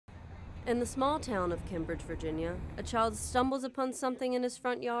In the small town of Cambridge, Virginia, a child stumbles upon something in his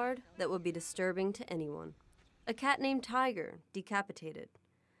front yard that would be disturbing to anyone. A cat named Tiger, decapitated.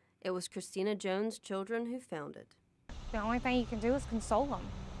 It was Christina Jones' children who found it. The only thing you can do is console them.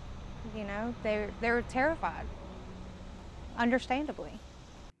 You know, they're terrified, understandably.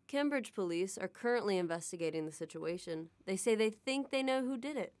 Cambridge police are currently investigating the situation. They say they think they know who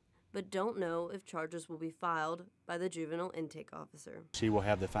did it, but don't know if charges will be filed by the juvenile intake officer. She will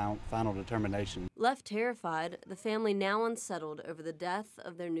have the final determination. Left terrified, the family now unsettled over the death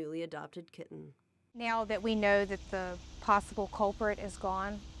of their newly adopted kitten. Now that we know that the possible culprit is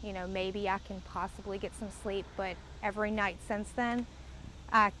gone, you know, maybe I can possibly get some sleep, but every night since then,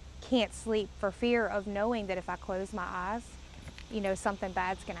 I can't sleep for fear of knowing that if I close my eyes, you know, something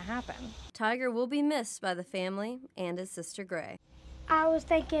bad's gonna happen. Tiger will be missed by the family and his sister Gray. I was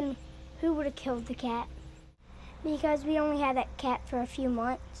thinking, who would have killed the cat? Because we only had that cat for a few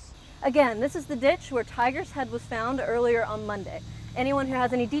months. Again, this is the ditch where Tiger's head was found earlier on Monday. Anyone who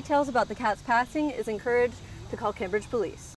has any details about the cat's passing is encouraged to call Cambridge Police.